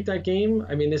want to keep that game?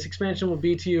 I mean, this expansion will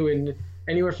be to you in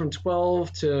anywhere from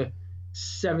 12 to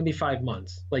 75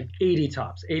 months, like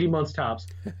 80 months tops,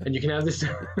 and you can have this.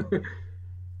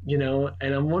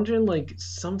 And I'm wondering, like,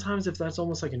 sometimes if that's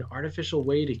almost like an artificial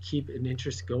way to keep an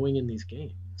interest going in these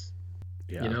games.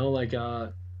 Yeah. Like,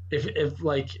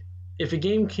 if a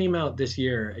game came out this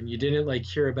year and you didn't like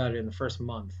hear about it in the first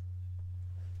month,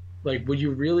 like, would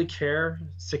you really care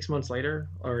 6 months later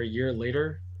or a year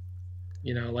later?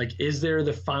 Like, is there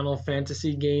the Final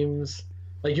Fantasy games?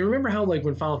 Like, you remember how, like,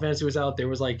 when Final Fantasy was out, there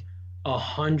was like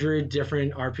 100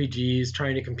 different RPGs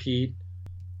trying to compete.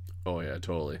 Oh yeah,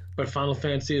 totally. But Final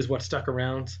Fantasy is what stuck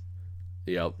around.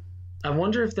 Yep. I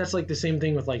wonder if that's like the same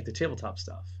thing with like the tabletop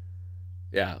stuff.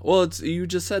 Yeah. Well, you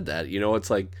just said that. It's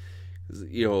like,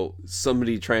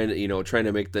 somebody trying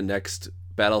to make the next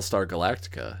Battlestar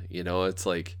Galactica. It's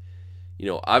like,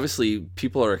 obviously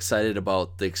people are excited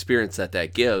about the experience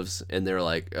that gives, and they're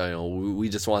like, we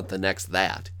just want the next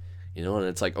that. And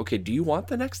it's like, okay, do you want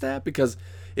the next that? Because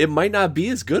it might not be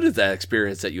as good as that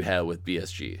experience that you had with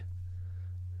BSG.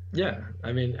 Yeah,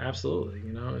 I mean, absolutely.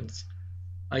 It's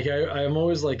like I'm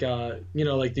always like,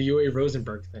 like the UA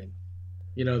Rosenberg thing,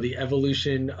 the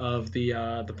evolution of the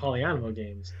Polyanimal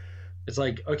games. It's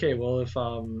like, okay, well, if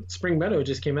Spring Meadow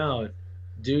just came out,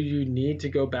 do you need to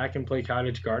go back and play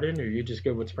Cottage Garden, or you just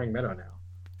go with Spring Meadow now?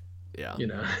 Yeah.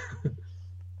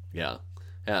 Yeah.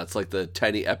 Yeah, it's like the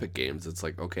Tiny Epic games. It's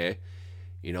like, okay,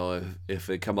 if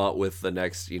they come out with the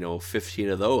next, 15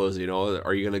 of those,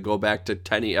 are you going to go back to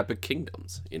Tiny Epic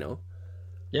Kingdoms,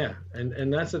 Yeah,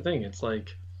 and that's the thing. It's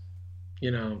like,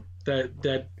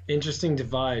 that interesting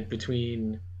divide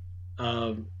between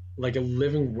like a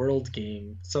living world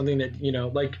game, something that,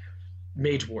 like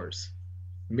Mage Wars.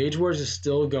 Mage Wars is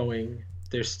still going.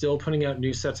 They're still putting out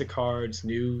new sets of cards,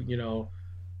 new,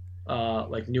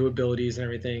 like new abilities and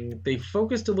everything. They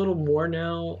focused a little more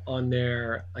now on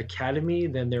their academy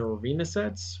than their arena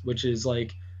sets, which is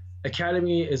like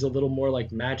Academy is a little more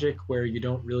like Magic, where you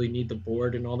don't really need the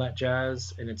board and all that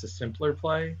jazz, and it's a simpler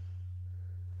play.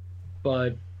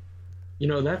 But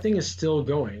that thing is still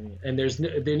going, and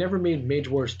they never made Mage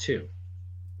Wars 2,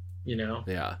 you know,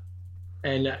 Yeah.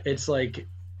 and it's like,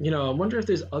 I wonder if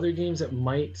there's other games that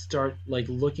might start like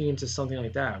looking into something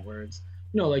like that, where it's,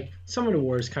 like Summoner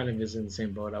Wars kind of is in the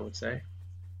same boat, I would say.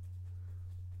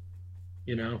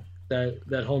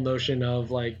 That whole notion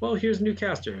of like, well, here's new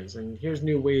casters and here's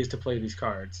new ways to play these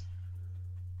cards.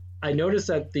 I noticed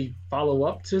that the follow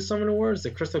up to Summoner Wars, the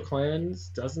Crystal Clans,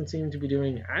 doesn't seem to be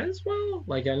doing as well.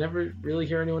 Like, I never really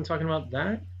hear anyone talking about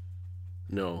that.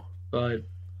 No. But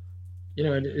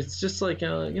it's just like,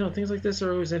 things like this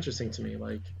are always interesting to me.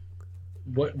 Like,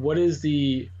 what is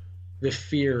the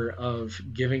fear of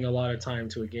giving a lot of time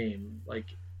to a game? Like,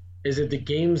 is it the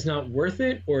game's not worth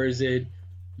it, or is it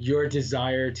your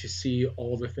desire to see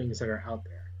all the things that are out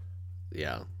there?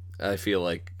 Yeah. I feel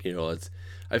like,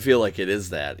 I feel like it is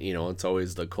that, it's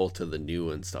always the cult of the new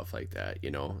and stuff like that,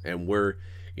 and we're,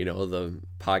 the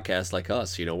podcast like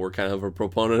us, we're kind of a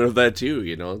proponent of that too,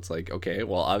 it's like, okay,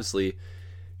 well, obviously,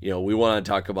 we want to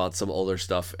talk about some older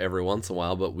stuff every once in a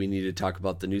while, but we need to talk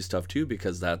about the new stuff too,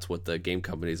 because that's what the game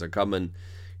companies are coming,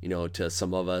 to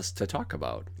some of us to talk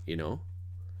about,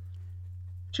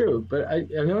 True, but I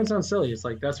know it sounds silly. It's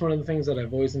like that's one of the things that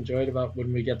I've always enjoyed about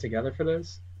when we get together for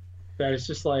this. That it's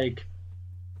just like,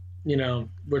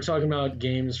 we're talking about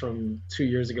games from 2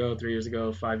 years ago, 3 years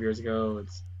ago, 5 years ago.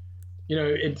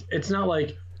 It's not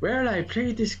like, well, I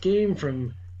played this game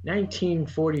from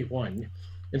 1941.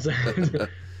 It's like,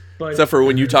 but except for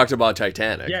when you talked about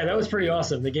Titanic. yeah, that was pretty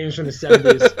awesome. The games from the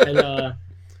 70s and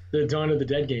the Dawn of the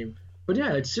Dead game. But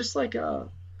yeah, it's just like, I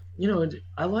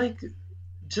like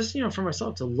just, for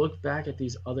myself to look back at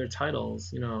these other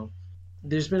titles.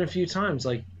 There's been a few times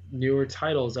like newer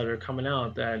titles that are coming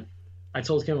out that I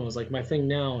told Kim it was like my thing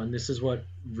now, and this is what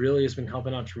really has been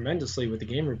helping out tremendously with the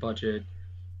gamer budget.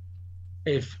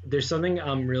 If there's something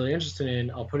I'm really interested in,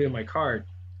 I'll put it in my cart.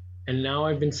 And now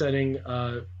I've been setting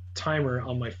a timer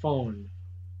on my phone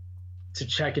to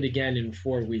check it again in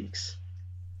 4 weeks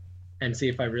and see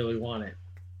if I really want it.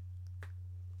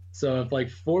 So if like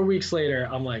 4 weeks later,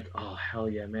 I'm like, oh, hell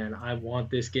yeah, man, I want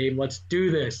this game. Let's do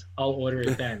this. I'll order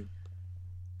it then.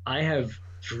 I have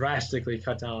drastically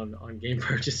cut down on game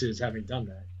purchases having done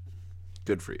that.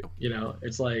 Good for you.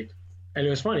 It's like, and it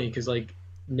was funny because like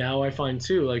now I find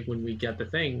too, like when we get the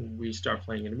thing, we start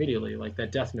playing it immediately, like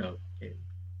that Death Note game.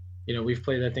 We've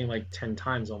played that thing like 10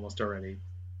 times almost already.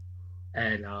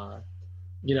 And, I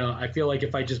feel like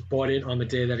if I just bought it on the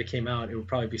day that it came out, it would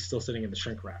probably be still sitting in the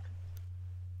shrink wrap.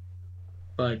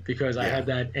 But because I had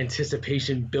that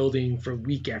anticipation building for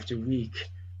week after week,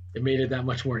 it made it that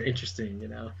much more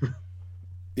interesting,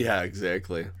 Yeah,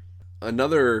 exactly.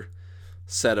 Another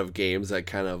set of games that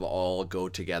kind of all go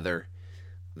together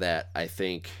that I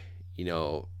think,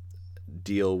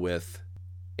 deal with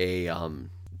a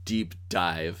deep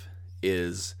dive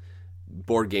is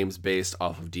board games based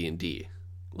off of D&D.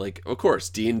 Like, of course,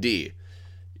 D&D.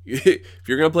 If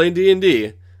you're going to play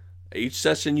D&D, each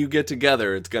session you get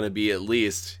together, it's going to be at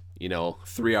least,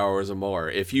 3 hours or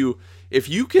more. If you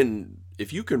can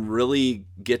really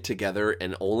get together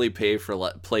and only play for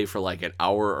like an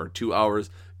hour or 2 hours,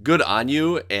 good on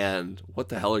you. And what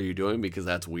the hell are you doing? Because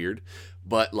that's weird.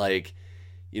 But like,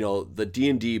 the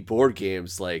D&D board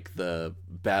games, like the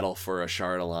Battle for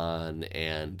Ashardalon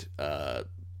and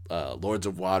Lords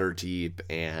of Waterdeep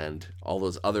and all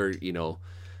those other,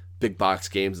 big box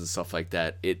games and stuff like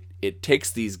that, it takes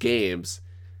these games,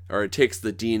 or it takes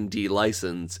the D&D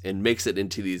license and makes it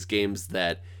into these games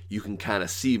that you can kind of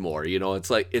see more.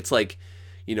 It's like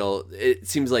it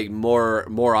seems like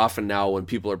more often now when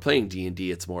people are playing D&D,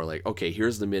 it's more like, okay,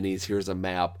 here's the minis, here's a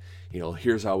map,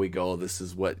 here's how we go, this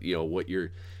is what what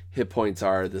your hit points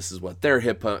are, this is what their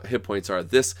hit points are.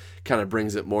 This kind of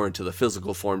brings it more into the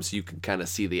physical form so you can kind of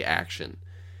see the action.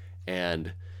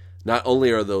 And not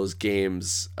only are those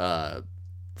games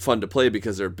fun to play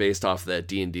because they're based off that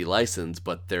D&D license,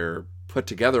 but they're put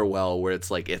together well, where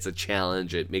it's like it's a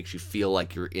challenge, it makes you feel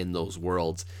like you're in those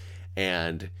worlds,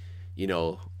 and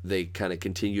they kind of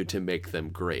continue to make them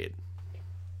great.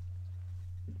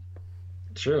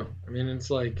 True. I mean, it's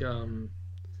like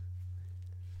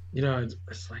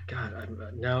it's like, God,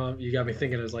 now you got me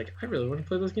thinking. I was like, I really want to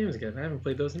play those games again. I haven't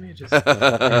played those in ages.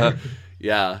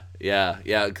 Yeah,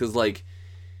 because like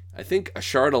I think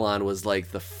Ashardalon was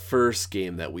like the first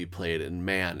game that we played, and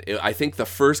man, I think the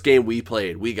first game we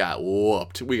played, we got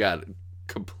whooped. We got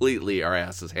completely our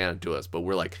asses handed to us, but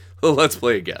we're like, oh, let's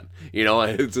play again.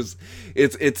 It's just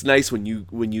it's nice when you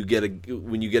get a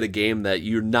game that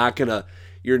you're not gonna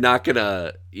you're not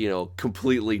gonna,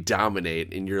 completely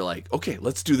dominate, and you're like, okay,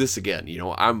 let's do this again.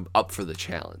 I'm up for the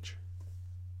challenge.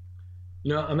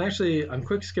 I'm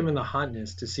quick skimming the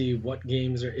hotness to see what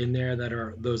games are in there that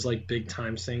are those like big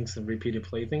time sinks and repeated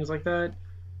play things like that.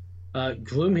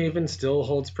 Gloomhaven still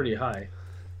holds pretty high.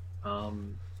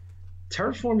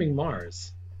 Terraforming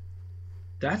Mars.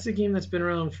 That's a game that's been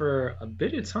around for a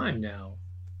bit of time now.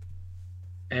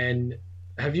 And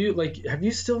have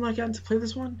you still not gotten to play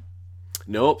this one?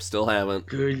 Nope, still haven't.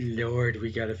 Good lord,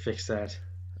 we gotta fix that.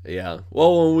 Yeah.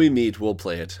 Well, when we meet, we'll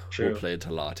play it. True. We'll play it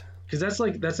a lot. Because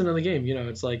that's another game.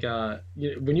 It's like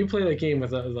when you play that game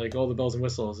with like all the bells and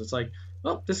whistles, it's like,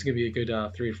 well, this is gonna be a good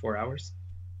 3 to 4 hours.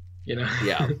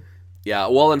 Yeah. Yeah.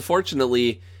 Well,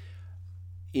 unfortunately,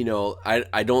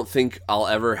 I don't think I'll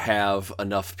ever have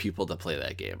enough people to play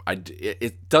that game.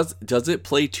 Does it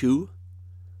play 2?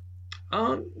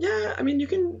 Yeah, I mean you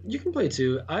can play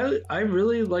 2. I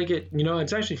really like it.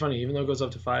 It's actually funny, even though it goes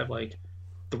up to 5, like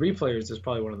 3 players is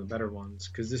probably one of the better ones,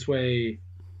 because this way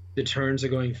the turns are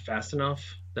going fast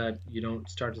enough that you don't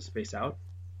start to space out.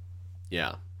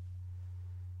 Yeah.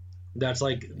 That's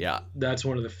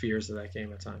one of the fears of that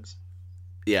game at times.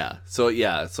 Yeah. So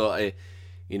I,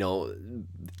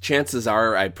 chances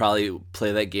are I'd probably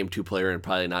play that game 2-player and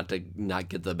probably not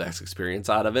get the best experience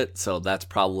out of it. So that's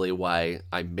probably why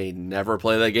I may never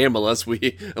play that game unless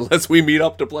we meet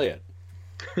up to play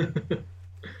it.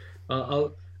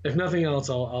 If nothing else,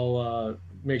 I'll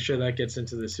make sure that gets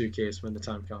into the suitcase when the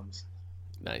time comes.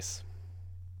 Nice.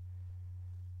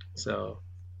 So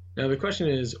now the question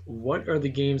is, what are the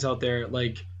games out there?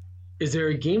 Like, is there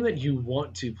a game that you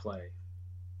want to play?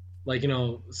 Like,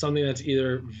 something that's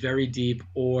either very deep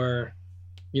or,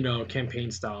 campaign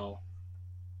style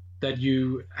that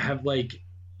you have, like,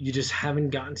 you just haven't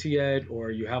gotten to yet,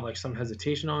 or you have, like, some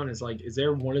hesitation on? Is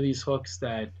there one of these hooks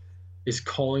that is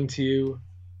calling to you,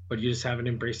 but you just haven't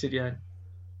embraced it yet?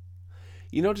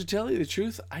 To tell you the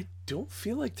truth, I don't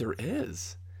feel like there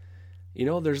is.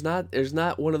 There's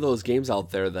not one of those games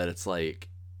out there that it's like,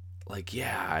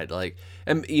 yeah, I'd like,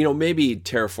 and maybe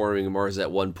Terraforming Mars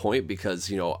at one point,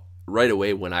 because right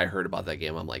away when I heard about that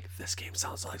game, I'm like, this game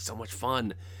sounds like so much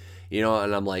fun, and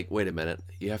I'm like, wait a minute,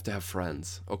 you have to have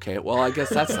friends. Okay, well, I guess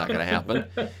that's not gonna happen,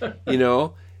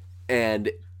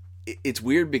 and it's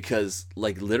weird because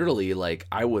like literally like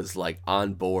I was like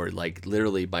on board, like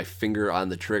literally my finger on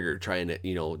the trigger trying to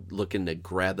looking to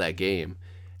grab that game,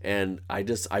 and I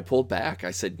pulled back.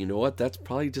 I said, you know what, that's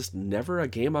probably just never a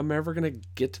game I'm ever gonna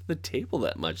get to the table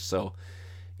that much. So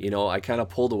I kind of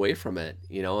pulled away from it,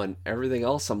 and everything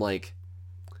else I'm like,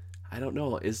 I don't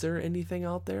know, is there anything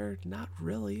out there? Not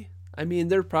really. I mean,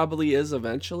 there probably is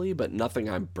eventually, but nothing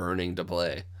I'm burning to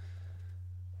play.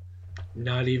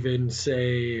 Not even,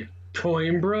 say,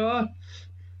 Coimbra?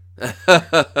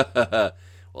 Well,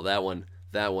 that one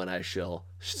I shall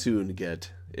soon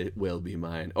get. It will be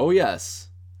mine. Oh, yes.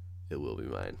 It will be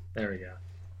mine. There we go.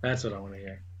 That's what I want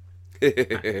to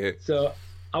hear. So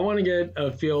I want to get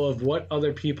a feel of what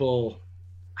other people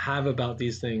have about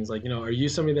these things. Like, are you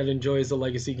somebody that enjoys the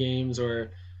legacy games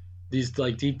or these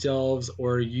like deep delves,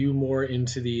 or are you more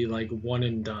into the like one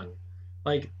and done?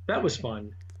 Like, that was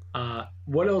fun.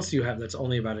 What else do you have that's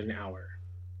only about an hour?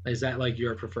 Is that like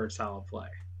your preferred style of play?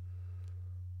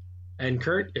 And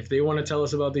Kurt, if they want to tell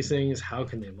us about these things, how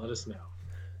can they let us know?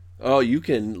 Oh, you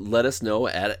can let us know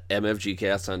at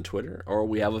MFGcast on Twitter, or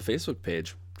we have a Facebook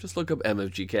page. Just look up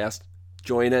MFGcast,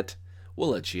 join it. We'll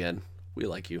let you in. We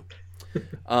like you.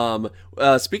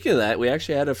 Speaking of that, we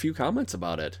actually had a few comments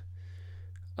about it.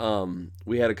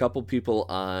 We had a couple people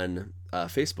on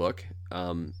Facebook.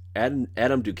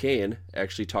 Adam Duquesne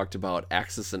actually talked about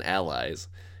Axis and Allies.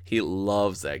 He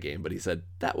loves that game, but he said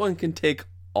that one can take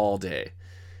all day.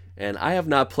 And I have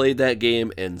not played that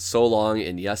game in so long,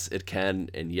 and yes, it can,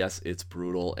 and yes, it's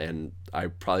brutal, and I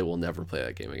probably will never play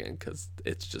that game again because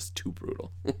it's just too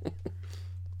brutal.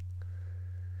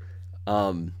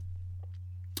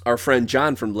 Our friend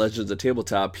John from Legends of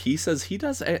Tabletop, he says he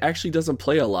doesn't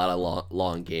play a lot of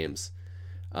long games.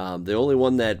 The only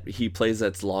one that he plays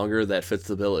that's longer that fits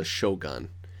the bill is Shogun,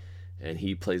 and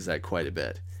he plays that quite a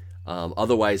bit.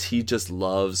 Otherwise, he just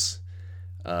loves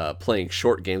playing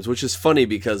short games, which is funny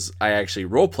because I actually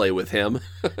role play with him.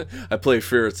 I play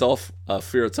Fear Itself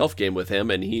game with him,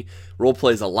 and he role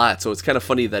plays a lot. So it's kind of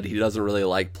funny that he doesn't really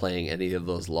like playing any of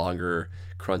those longer,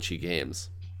 crunchy games.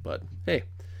 But hey,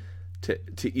 to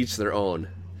each their own.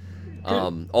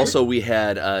 Also, we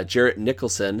had Jarrett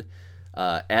Nicholson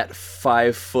at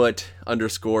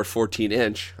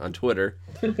 5'_14" on Twitter.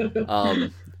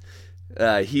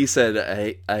 He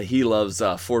said he loves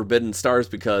Forbidden Stars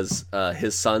because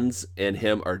his sons and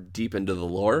him are deep into the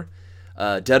lore.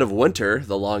 Dead of Winter,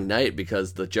 The Long Night,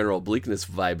 because the general bleakness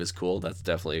vibe is cool. That's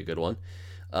definitely a good one.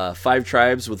 5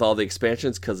 Tribes with all the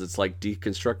expansions because it's like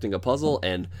deconstructing a puzzle.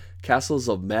 And Castles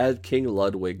of Mad King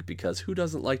Ludwig because who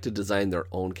doesn't like to design their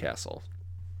own castle?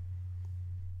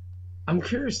 I'm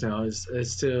curious now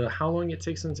as to how long it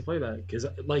takes them to play that, because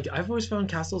like I've always found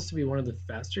Castles to be one of the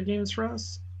faster games for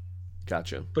us,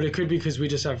 Gotcha. but it could be because we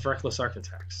just have reckless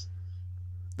architects.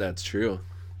 That's true.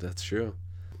 That's true.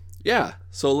 Yeah.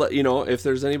 So if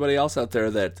there's anybody else out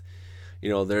there that,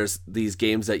 there's these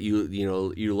games that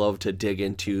you love to dig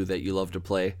into, that you love to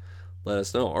play, let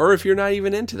us know. Or if you're not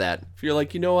even into that, if you're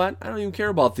like, you know what, I don't even care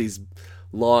about these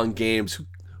long games.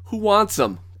 Who wants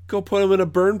them? Go put them in a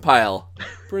burn pile.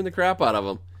 Burn the crap out of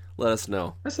them. Let us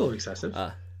know. That's a little excessive.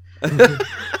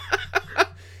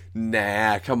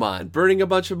 Nah, come on. Burning a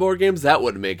bunch of board games, that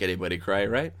wouldn't make anybody cry,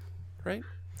 right? Right?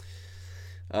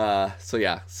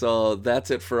 So that's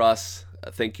it for us.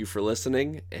 Thank you for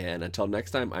listening, and until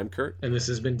next time, I'm Kurt. And this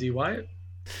has been D. Wyatt.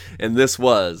 And this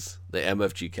was the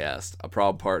MFG Cast, a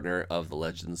proud partner of the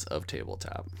Legends of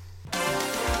Tabletop.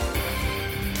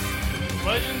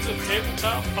 Legends of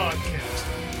Tabletop Podcast.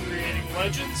 Creating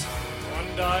legends,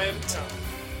 one die at a time.